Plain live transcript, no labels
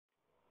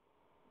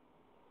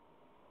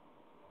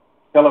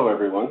Hello,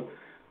 everyone.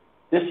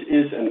 This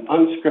is an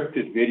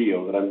unscripted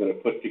video that I'm going to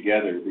put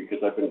together because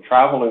I've been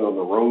traveling on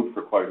the road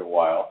for quite a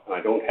while, and I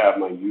don't have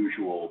my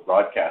usual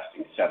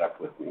broadcasting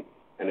setup with me.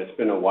 And it's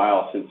been a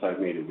while since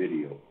I've made a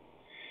video.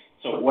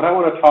 So what I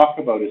want to talk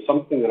about is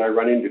something that I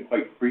run into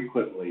quite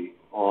frequently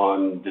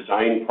on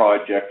design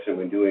projects and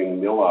when doing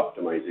mill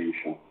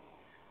optimization.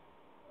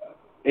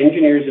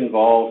 Engineers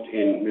involved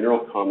in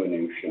mineral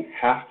comminution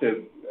have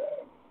to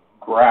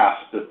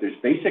grasp that there's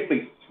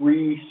basically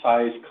three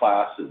size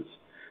classes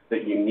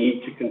that you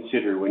need to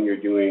consider when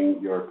you're doing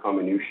your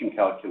comminution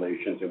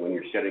calculations and when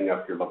you're setting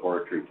up your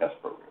laboratory test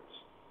programs.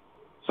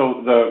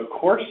 So the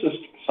coarsest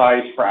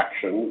size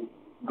fraction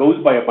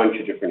goes by a bunch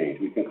of different names.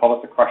 We can call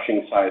it the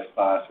crushing size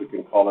class. We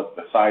can call it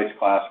the size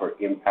class where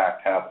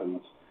impact happens.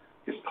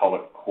 Just call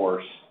it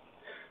coarse.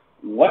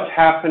 What's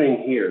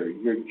happening here?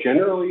 You're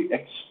generally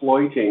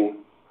exploiting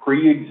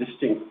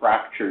pre-existing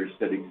fractures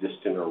that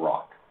exist in a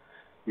rock.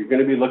 You're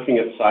going to be looking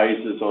at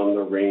sizes on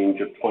the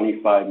range of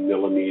 25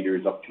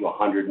 millimeters up to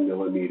 100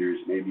 millimeters,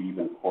 maybe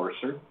even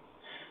coarser.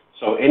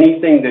 So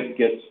anything that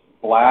gets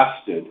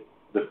blasted,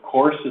 the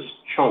coarsest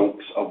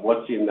chunks of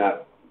what's in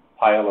that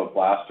pile of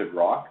blasted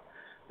rock,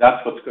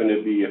 that's what's going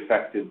to be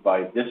affected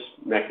by this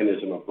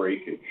mechanism of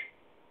breakage.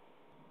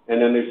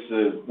 And then there's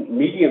the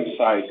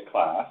medium-sized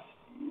class.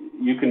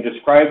 You can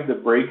describe the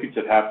breakage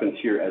that happens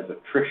here as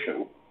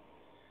attrition.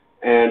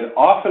 And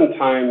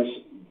oftentimes,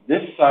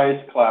 this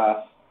size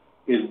class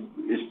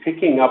is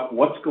picking up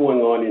what's going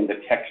on in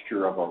the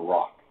texture of a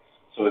rock.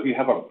 So if you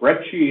have a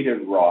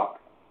brecciated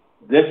rock,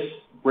 this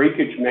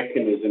breakage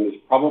mechanism is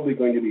probably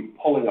going to be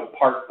pulling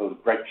apart those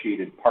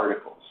brecciated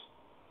particles.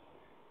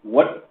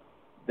 What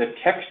the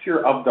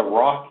texture of the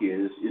rock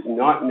is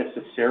not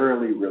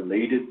necessarily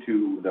related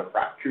to the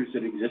fractures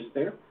that exist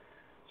there.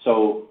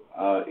 So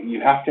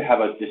you have to have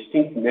a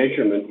distinct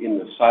measurement in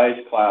the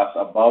size class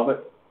above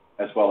it,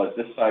 as well as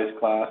this size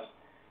class,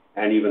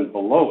 and even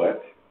below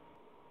it.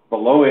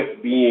 Below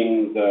it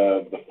being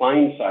the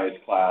fine size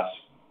class,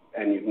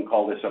 and you can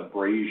call this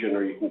abrasion,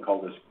 or you can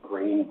call this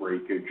grain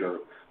breakage,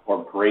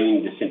 or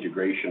grain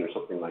disintegration, or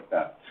something like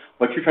that.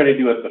 What you're trying to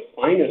do at the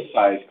finest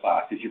size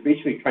class is you're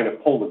basically trying to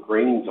pull the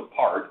grains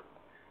apart.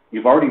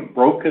 You've already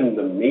broken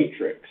the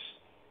matrix,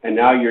 and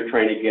now you're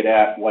trying to get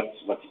at what's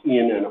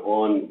in and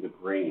on the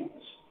grains.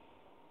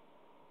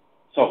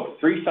 So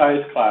 3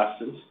 size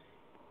classes.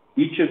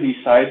 Each of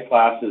these size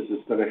classes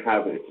is going to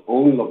have its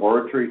own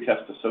laboratory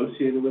test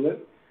associated with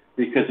it,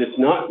 because it's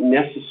not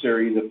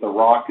necessary that the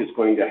rock is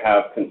going to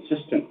have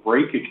consistent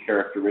breakage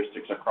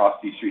characteristics across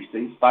these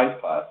 3 size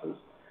classes,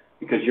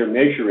 because you're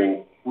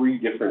measuring 3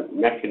 different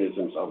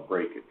mechanisms of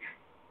breakage.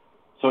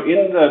 So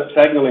in the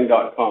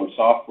sagnaling.com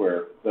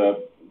software,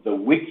 the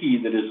wiki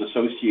that is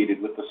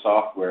associated with the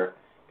software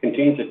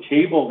contains a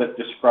table that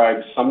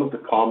describes some of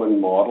the common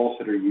models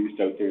that are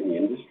used out there in the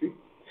industry.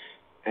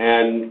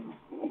 And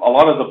a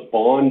lot of the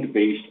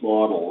bond-based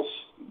models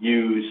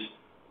use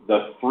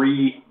the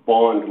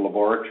 3-bond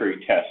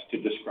laboratory test to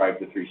describe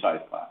the 3 size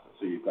classes.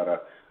 So you've got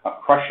a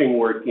crushing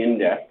work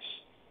index,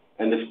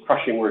 and this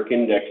crushing work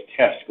index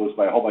test goes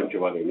by a whole bunch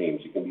of other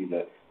names. It can be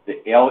the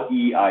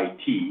LEIT,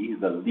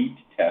 the LEIT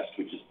test,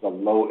 which is the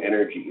low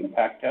energy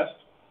impact test.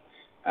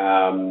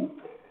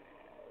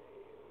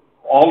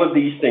 All of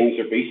these things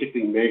are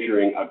basically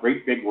measuring a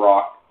great big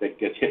rock that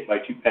gets hit by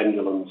 2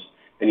 pendulums,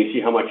 and you see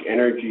how much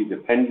energy the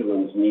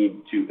pendulums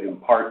need to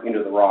impart into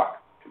the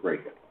rock to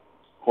break it.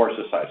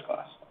 Coarsest size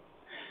class.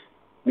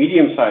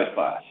 Medium-sized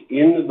class.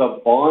 In the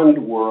bond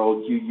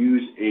world, you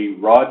use a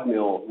rod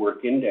mill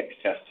work index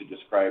test to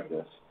describe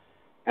this.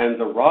 And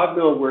the rod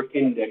mill work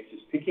index is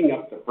picking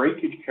up the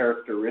breakage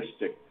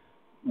characteristic,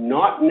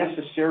 not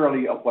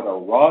necessarily of what a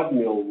rod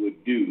mill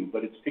would do,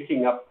 but it's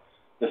picking up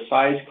the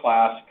size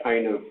class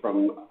kind of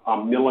from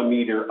a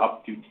millimeter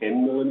up to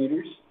 10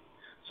 millimeters.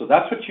 So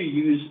that's what you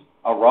use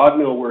a rod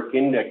mill work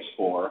index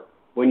for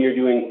when you're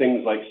doing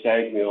things like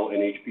SAG mill and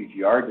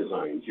HPGR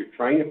designs. You're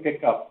trying to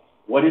pick up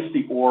what is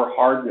the ore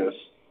hardness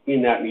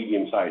in that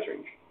medium size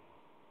range.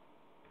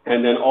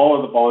 And then all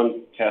of the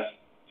bond tests,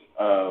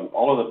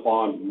 all of the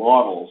bond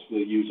models will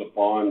use a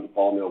bond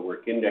ball mill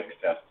work index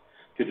test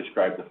to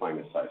describe the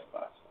finest size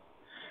class.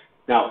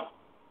 Now,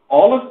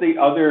 all of the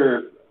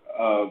other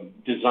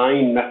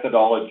design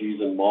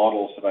methodologies and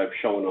models that I've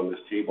shown on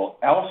this table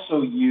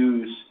also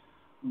use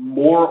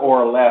more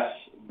or less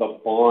the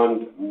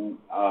bond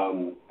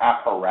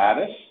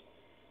apparatus.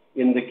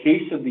 In the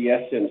case of the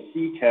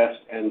SMC test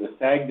and the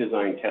SAG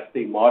design test,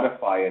 they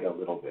modify it a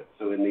little bit.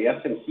 So in the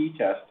SMC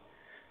test,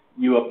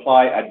 you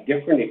apply a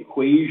different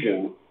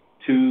equation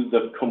to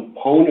the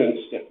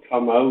components that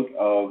come out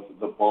of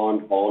the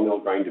bond ball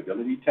mill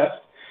grindability test,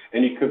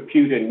 and you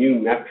compute a new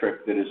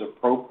metric that is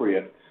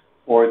appropriate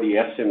for the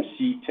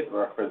SMC,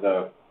 or for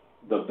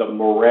the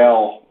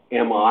Morel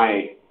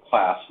MI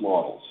class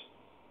models.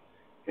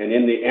 And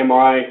in the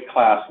MI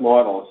class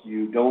models,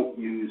 you don't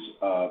use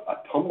a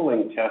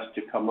tumbling test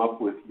to come up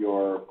with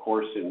your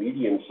coarse and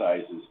medium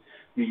sizes.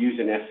 You use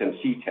an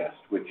SMC test,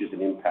 which is an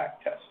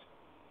impact test.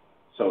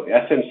 So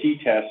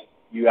SMC test,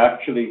 you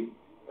actually,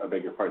 I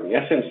beg your pardon, the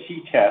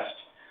SMC test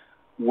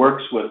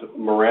works with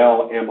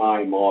Morel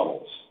MI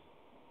models.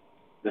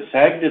 The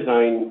SAG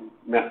design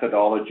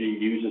methodology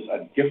uses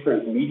a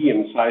different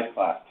medium size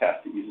class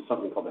test. It uses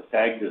something called a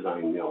SAG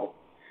design mill,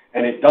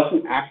 and it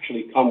doesn't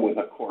actually come with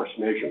a coarse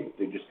measurement.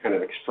 They just kind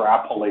of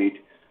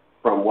extrapolate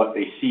from what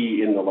they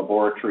see in the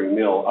laboratory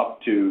mill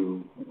up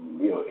to,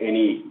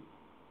 any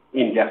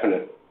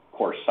indefinite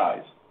coarse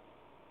size.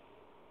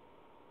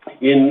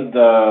 In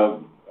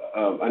the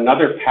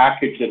another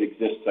package that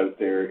exists out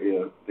there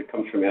that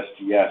comes from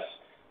SGS,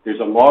 there's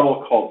a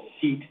model called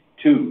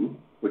SEAT2,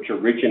 which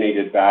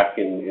originated back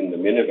in the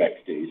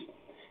Minivex days,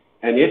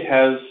 and it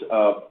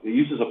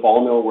uses a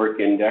ball mill work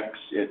index.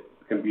 It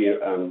can be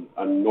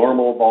a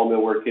normal ball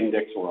mill work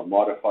index or a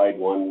modified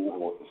one. I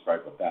won't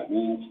describe what that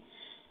means.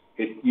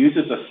 It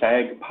uses a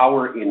SAG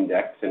power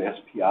index, an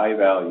SPI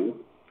value,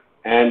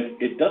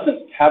 and it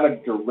doesn't have a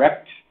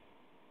direct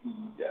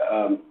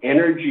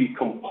energy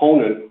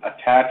component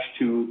attached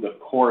to the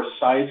core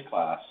size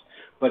class,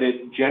 but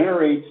it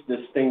generates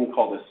this thing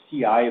called a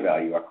CI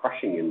value, a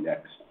crushing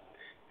index,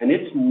 and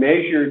it's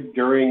measured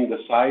during the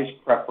size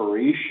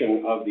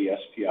preparation of the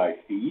SPI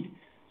feed.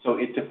 So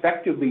it's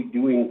effectively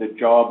doing the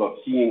job of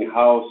seeing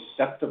how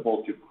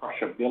susceptible to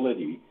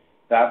crushability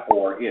that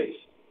ore is.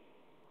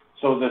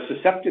 So the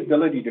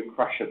susceptibility to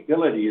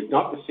crushability is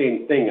not the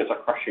same thing as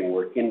a crushing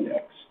work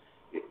index.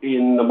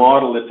 In the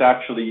model, it's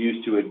actually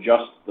used to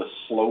adjust the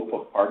slope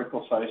of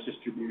particle size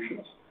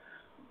distributions,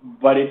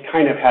 but it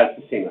kind of has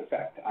the same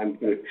effect. I'm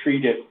going to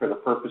treat it, for the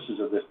purposes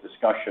of this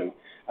discussion,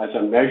 as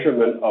a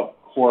measurement of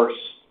coarse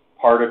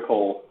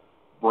particle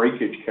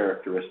breakage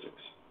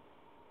characteristics.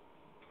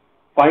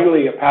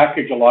 Finally, a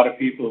package a lot of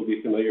people will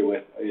be familiar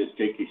with is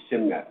JK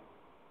SimNet.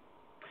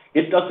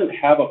 It doesn't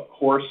have a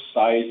coarse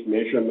size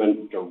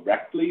measurement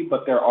directly,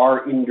 but there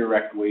are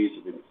indirect ways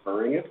of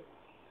inferring it.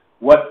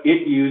 What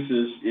it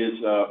uses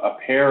is a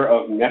pair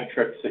of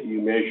metrics that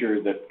you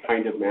measure that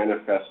kind of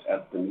manifest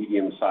at the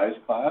medium size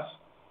class.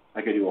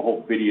 I could do a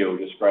whole video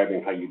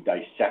describing how you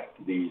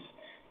dissect these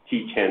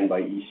T10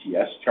 by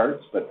ECS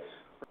charts, but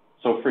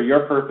so for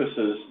your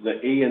purposes, the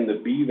A and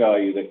the B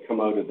value that come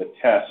out of the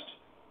test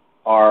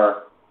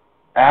are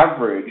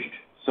averaged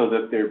so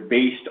that they're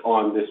based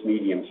on this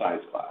medium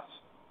size class.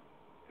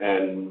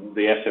 And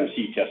the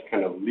SMC test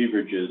kind of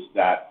leverages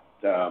that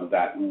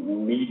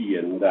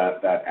median,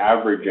 that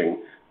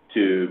averaging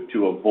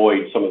to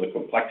avoid some of the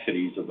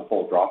complexities of the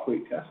full drop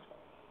weight test.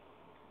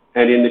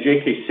 And in the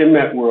JK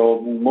SimNet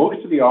world,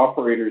 most of the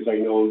operators I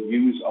know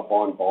use a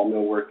bond ball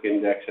mill work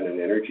index and an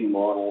energy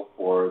model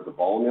for the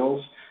ball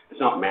mills. It's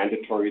not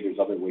mandatory. There's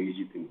other ways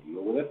you can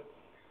deal with it.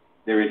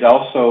 There is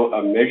also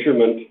a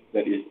measurement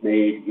that is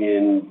made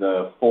in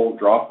the full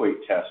drop weight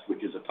test,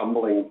 which is a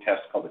tumbling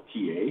test called a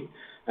TA,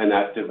 and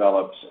that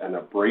develops an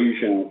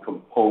abrasion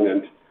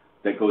component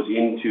that goes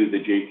into the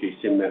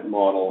JK SimNet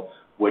model,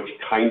 which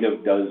kind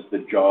of does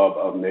the job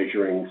of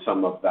measuring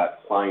some of that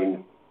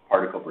fine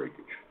particle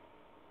breakage.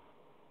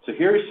 So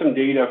here is some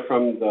data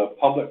from the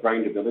public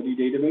grindability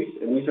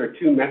database, and these are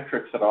two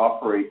metrics that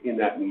operate in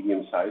that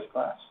medium size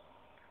class.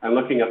 I'm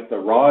looking at the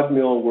rod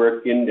mill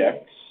work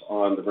index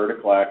on the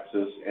vertical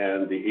axis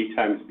and the A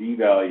times B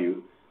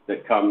value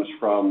that comes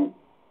from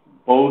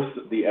both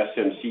the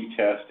SMC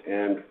test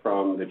and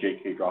from the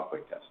JK drop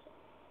weight test.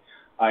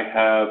 I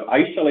have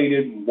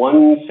isolated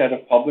one set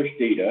of published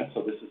data.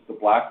 So this is the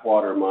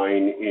Blackwater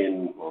mine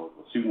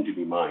soon to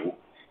be mine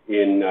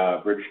in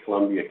British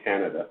Columbia,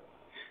 Canada.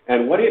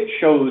 And what it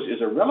shows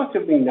is a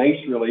relatively nice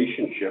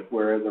relationship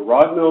where the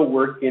rod mill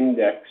work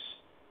index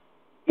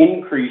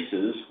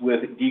increases with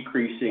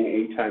decreasing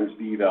A times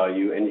B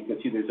value. And you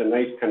can see there's a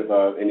nice kind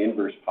of an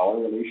inverse power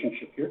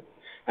relationship here.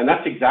 And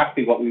that's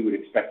exactly what we would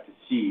expect to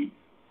see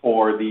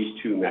for these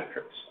two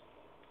metrics.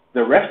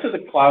 The rest of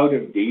the cloud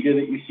of data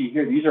that you see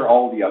here, these are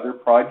all the other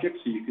projects.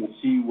 So you can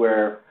see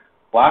where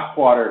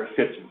Blackwater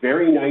fits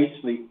very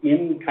nicely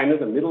in kind of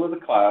the middle of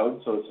the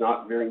cloud, so it's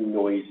not very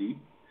noisy.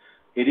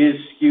 It is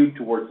skewed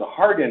towards the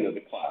hard end of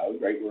the cloud,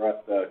 right? We're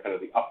at the kind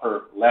of the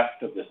upper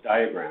left of this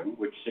diagram,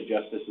 which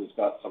suggests this has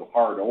got some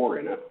hard ore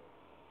in it.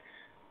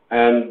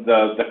 And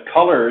the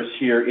colors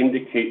here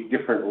indicate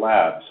different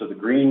labs. So the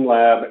green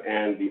lab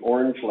and the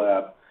orange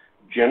lab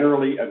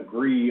generally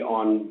agree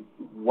on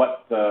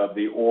what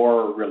the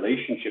ore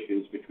relationship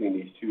is between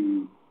these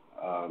two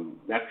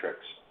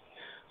metrics.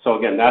 So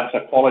again, that's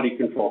a quality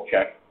control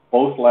check.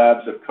 Both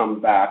labs have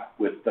come back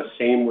with the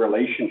same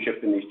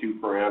relationship in these two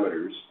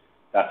parameters.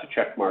 That's a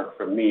check mark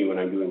from me when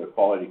I'm doing a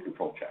quality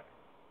control check.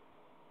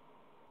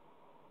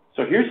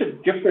 So here's a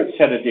different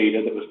set of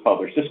data that was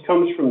published. This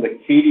comes from the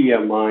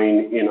Cadia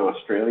mine in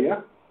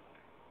Australia.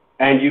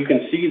 And you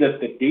can see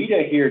that the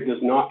data here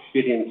does not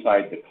fit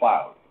inside the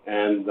cloud.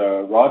 And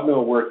the rod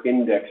mill work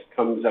index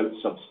comes out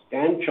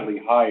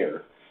substantially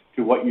higher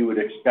to what you would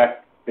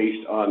expect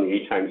based on the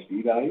A times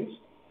B values.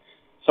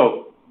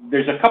 So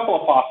there's a couple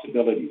of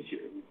possibilities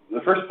here.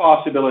 The first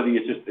possibility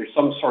is just there's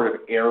some sort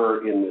of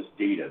error in this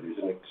data. There's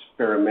an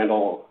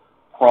experimental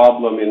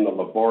problem in the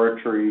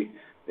laboratory.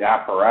 The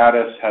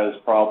apparatus has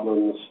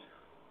problems,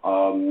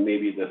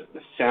 Maybe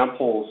the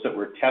samples that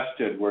were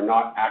tested were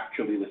not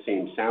actually the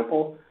same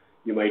sample.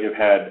 You might have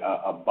had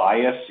a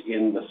bias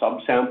in the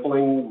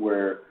subsampling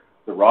where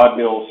the rod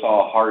mill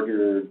saw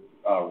harder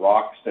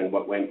rocks than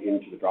what went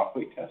into the drop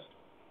weight test.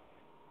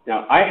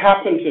 Now, I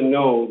happen to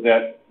know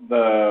that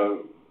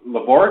the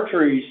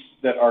laboratories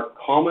that are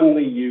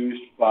commonly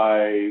used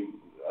by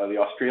the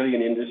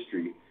Australian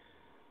industry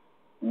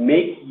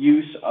make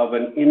use of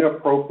an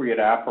inappropriate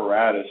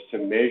apparatus to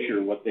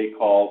measure what they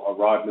call a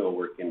rod mill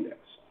work index.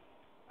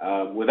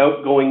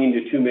 Without going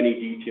into too many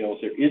details,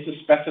 there is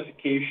a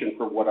specification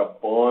for what a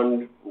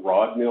bond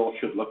rod mill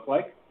should look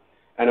like,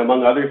 and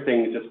among other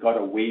things, it's got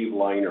a wave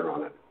liner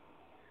on it.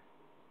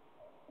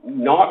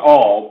 Not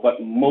all,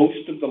 but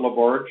most of the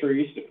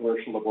laboratories, the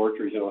commercial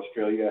laboratories in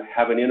Australia,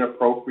 have an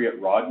inappropriate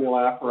rod mill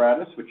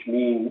apparatus, which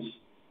means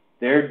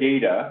their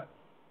data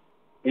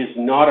is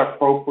not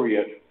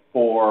appropriate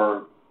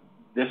for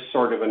this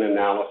sort of an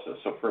analysis.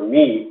 So for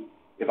me,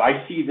 if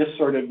I see this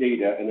sort of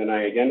data and then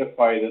I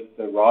identify that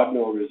the rod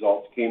mill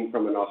results came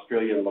from an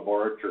Australian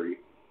laboratory,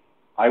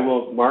 I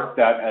will mark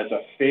that as a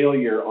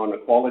failure on a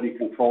quality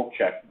control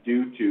check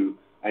due to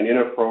an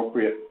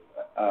inappropriate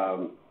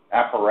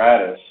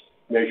apparatus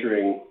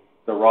measuring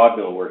the rod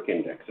mill work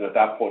index. And at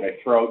that point, I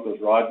throw out those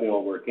rod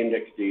mill work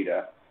index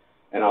data,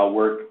 and I'll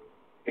work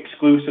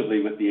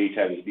exclusively with the A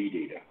times B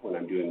data when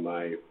I'm doing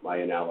my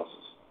analysis.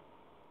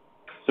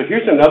 So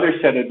here's another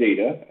set of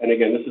data, and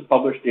again, this is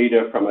published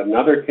data from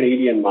another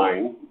Canadian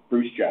mine,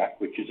 Brucejack,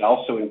 which is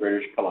also in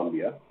British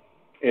Columbia.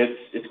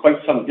 It's quite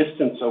some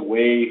distance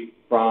away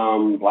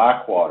from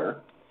Blackwater,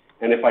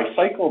 and if I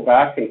cycle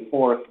back and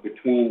forth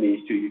between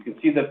these two, you can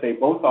see that they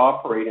both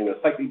operate in a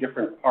slightly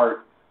different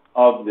part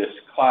of this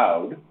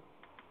cloud,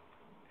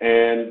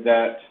 and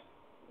that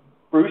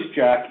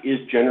Brucejack is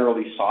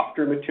generally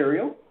softer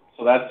material,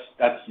 so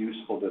that's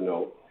useful to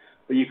know.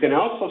 But you can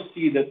also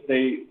see that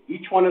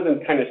each one of them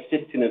kind of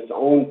sits in its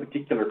own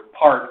particular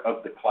part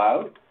of the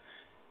cloud.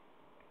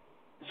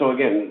 So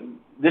again,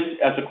 this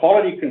as a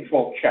quality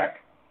control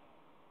check,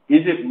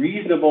 is it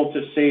reasonable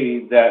to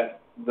say that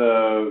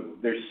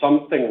there's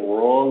something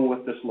wrong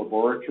with this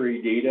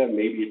laboratory data?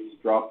 Maybe it's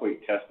the drop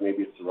weight test,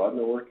 maybe it's the rod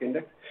mill work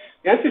index.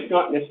 The answer is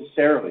not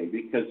necessarily,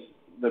 because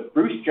the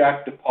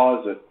Brucejack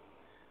deposit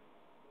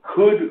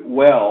could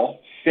well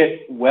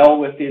fit well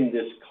within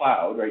this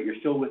cloud, right? You're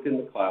still within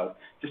the cloud,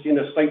 just in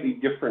a slightly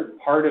different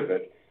part of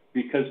it,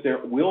 because there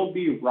will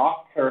be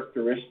rock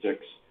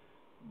characteristics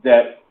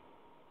that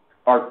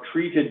are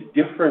treated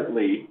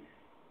differently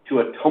to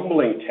a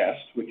tumbling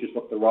test, which is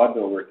what the rod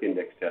mill work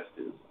index test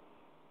is,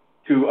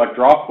 to a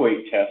drop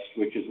weight test,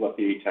 which is what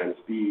the A times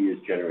B is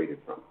generated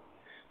from.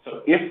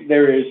 So if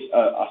there is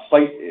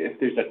if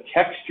there's a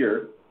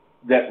texture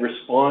that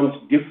responds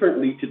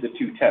differently to the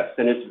two tests,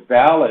 then it's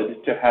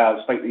valid to have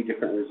slightly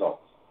different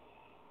results.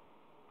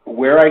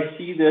 Where I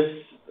see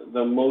this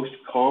the most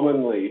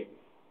commonly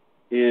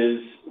is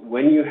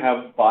when you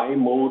have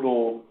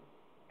bimodal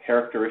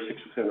characteristics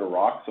within a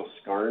rock, so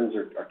skarns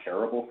are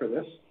terrible for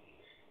this.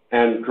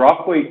 And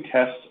drop weight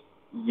tests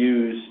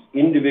use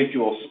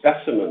individual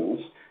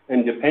specimens,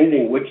 and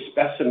depending which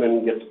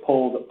specimen gets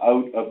pulled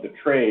out of the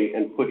tray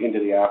and put into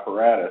the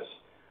apparatus,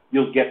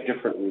 you'll get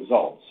different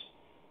results.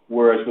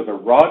 Whereas with a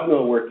rod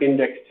mill work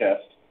index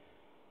test,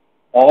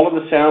 all of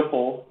the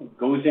sample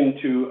goes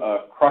into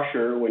a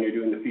crusher when you're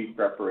doing the feed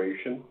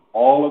preparation.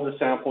 All of the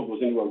sample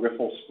goes into a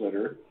riffle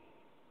splitter.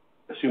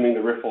 Assuming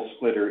the riffle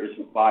splitter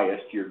isn't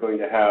biased, you're going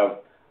to have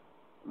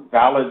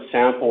valid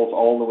samples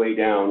all the way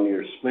down.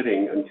 You're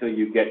splitting until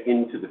you get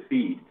into the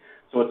feed.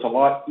 So it's a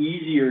lot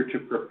easier to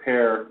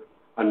prepare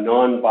a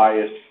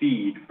non-biased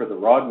feed for the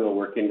rod mill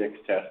work index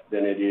test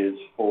than it is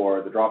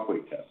for the drop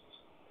weight tests.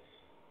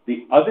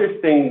 The other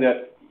thing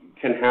that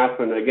can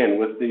happen, again,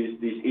 with these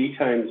A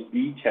times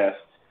B tests,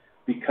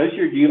 because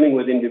you're dealing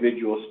with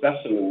individual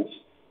specimens,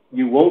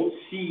 you won't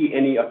see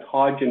any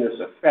autogenous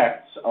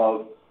effects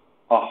of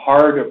a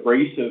hard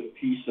abrasive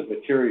piece of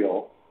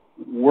material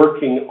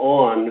working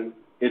on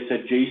its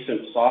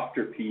adjacent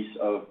softer piece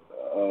of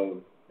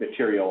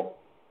material.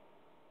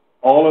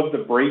 All of the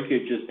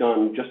breakage is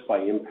done just by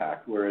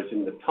impact, whereas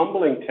in the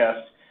tumbling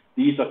test,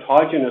 these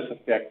autogenous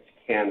effects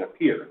can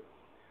appear.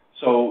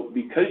 So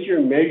because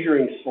you're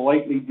measuring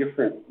slightly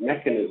different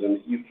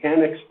mechanisms, you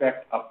can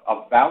expect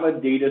a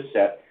valid data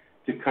set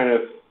to kind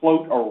of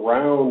float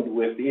around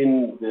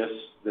within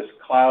this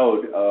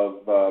cloud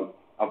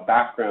of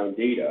background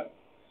data,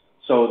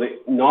 so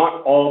that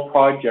not all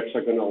projects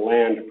are going to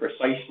land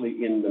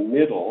precisely in the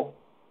middle,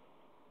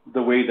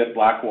 the way that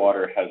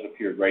Blackwater has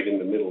appeared right in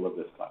the middle of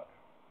this cloud.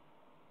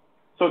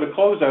 So to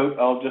close out,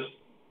 I'll just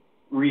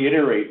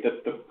reiterate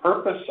that the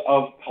purpose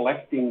of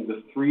collecting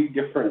the three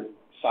different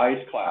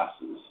size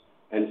classes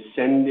and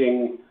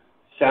sending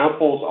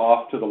samples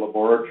off to the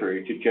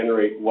laboratory to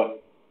generate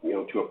what,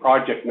 to a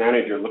project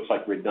manager looks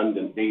like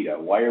redundant data.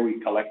 Why are we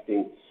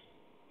collecting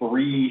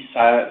three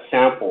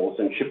samples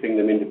and shipping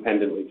them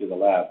independently to the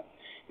lab?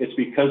 It's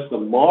because the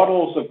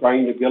models of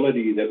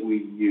grindability that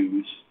we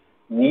use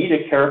need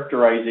a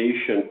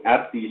characterization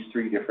at these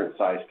three different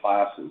size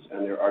classes,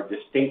 and there are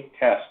distinct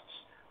tests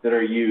that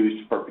are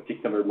used for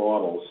particular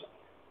models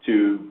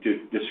to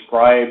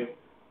describe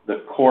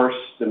the coarse,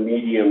 the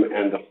medium,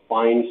 and the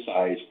fine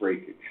size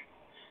breakage.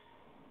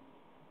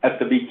 At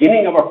the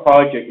beginning of a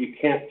project, you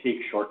can't take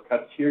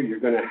shortcuts here. You're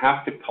going to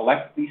have to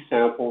collect these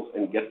samples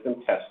and get them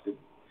tested.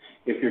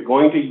 If you're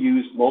going to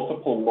use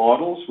multiple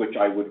models, which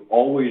I would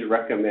always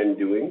recommend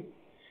doing,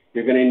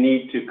 you're going to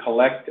need to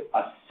collect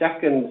a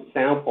second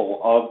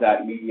sample of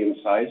that medium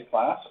size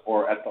class,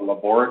 or at the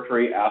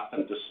laboratory, ask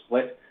them to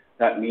split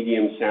that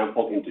medium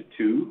sample into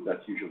two.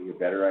 That's usually a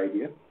better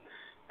idea.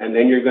 And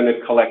then you're going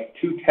to collect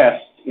two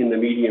tests in the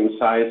medium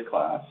size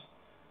class.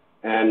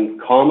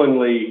 And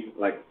commonly,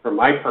 like for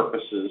my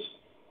purposes,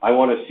 I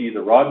want to see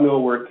the rod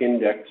mill work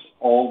index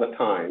all the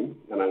time,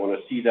 and I want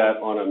to see that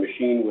on a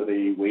machine with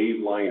a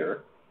wave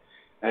liner.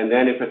 And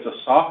then if it's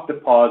a soft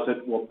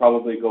deposit, we'll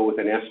probably go with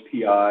an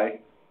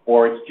SPI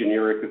or its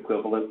generic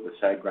equivalent, the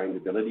sag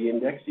grindability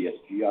index, the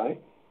SGI.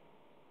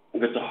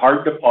 If it's a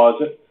hard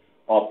deposit,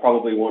 I'll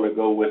probably want to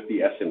go with the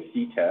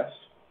SMC test.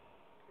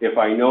 If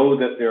I know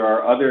that there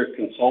are other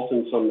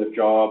consultants on the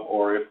job,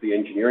 or if the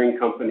engineering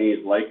company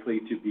is likely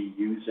to be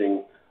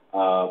using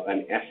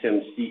an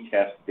SMC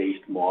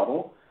test-based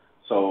model.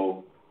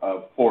 So,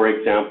 for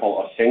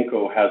example,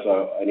 Ausenco has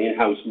an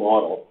in-house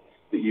model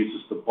that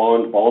uses the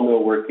ball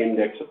mill work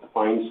index at the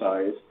fine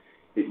size.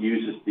 It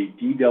uses the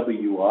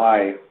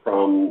DWI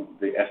from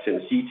the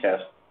SMC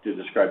test to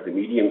describe the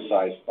medium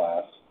size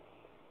class.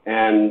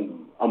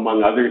 And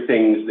among other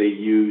things, they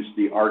use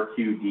the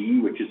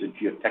RQD, which is a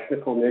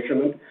geotechnical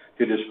measurement,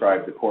 to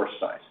describe the coarse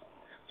size.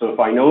 So if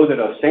I know that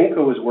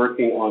Ausenco is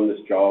working on this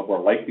job or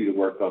likely to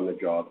work on the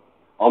job,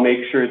 I'll make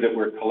sure that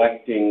we're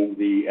collecting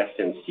the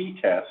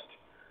SMC test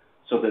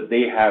so that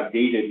they have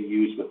data to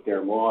use with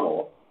their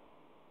model,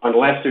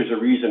 unless there's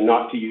a reason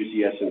not to use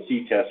the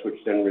SMC test, which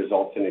then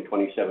results in a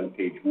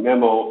 27-page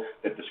memo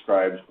that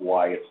describes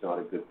why it's not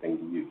a good thing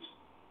to use.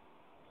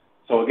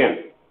 So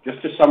again,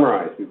 just to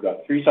summarize, we've got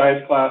three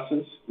size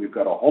classes, we've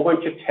got a whole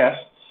bunch of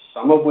tests,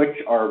 some of which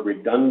are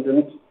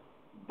redundant,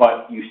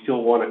 but you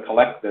still want to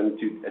collect them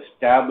to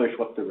establish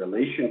what the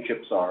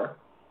relationships are.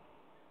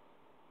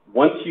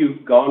 Once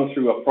you've gone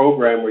through a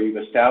program where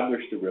you've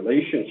established the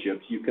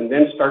relationships, you can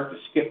then start to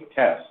skip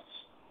tests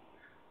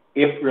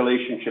if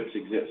relationships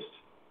exist.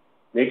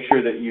 Make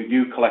sure that you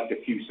do collect a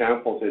few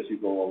samples as you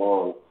go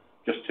along,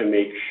 just to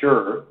make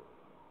sure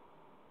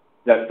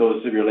that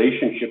those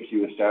relationships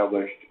you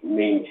established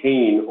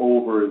maintain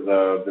over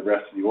the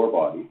rest of the ore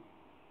body.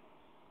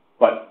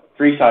 But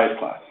three size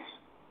classes,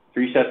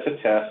 three sets of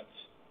tests,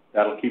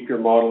 that'll keep your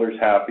modelers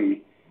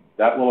happy.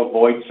 That will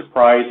avoid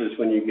surprises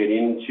when you get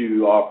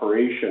into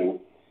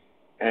operation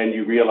and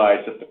you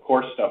realize that the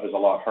coarse stuff is a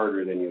lot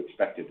harder than you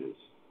expected it is.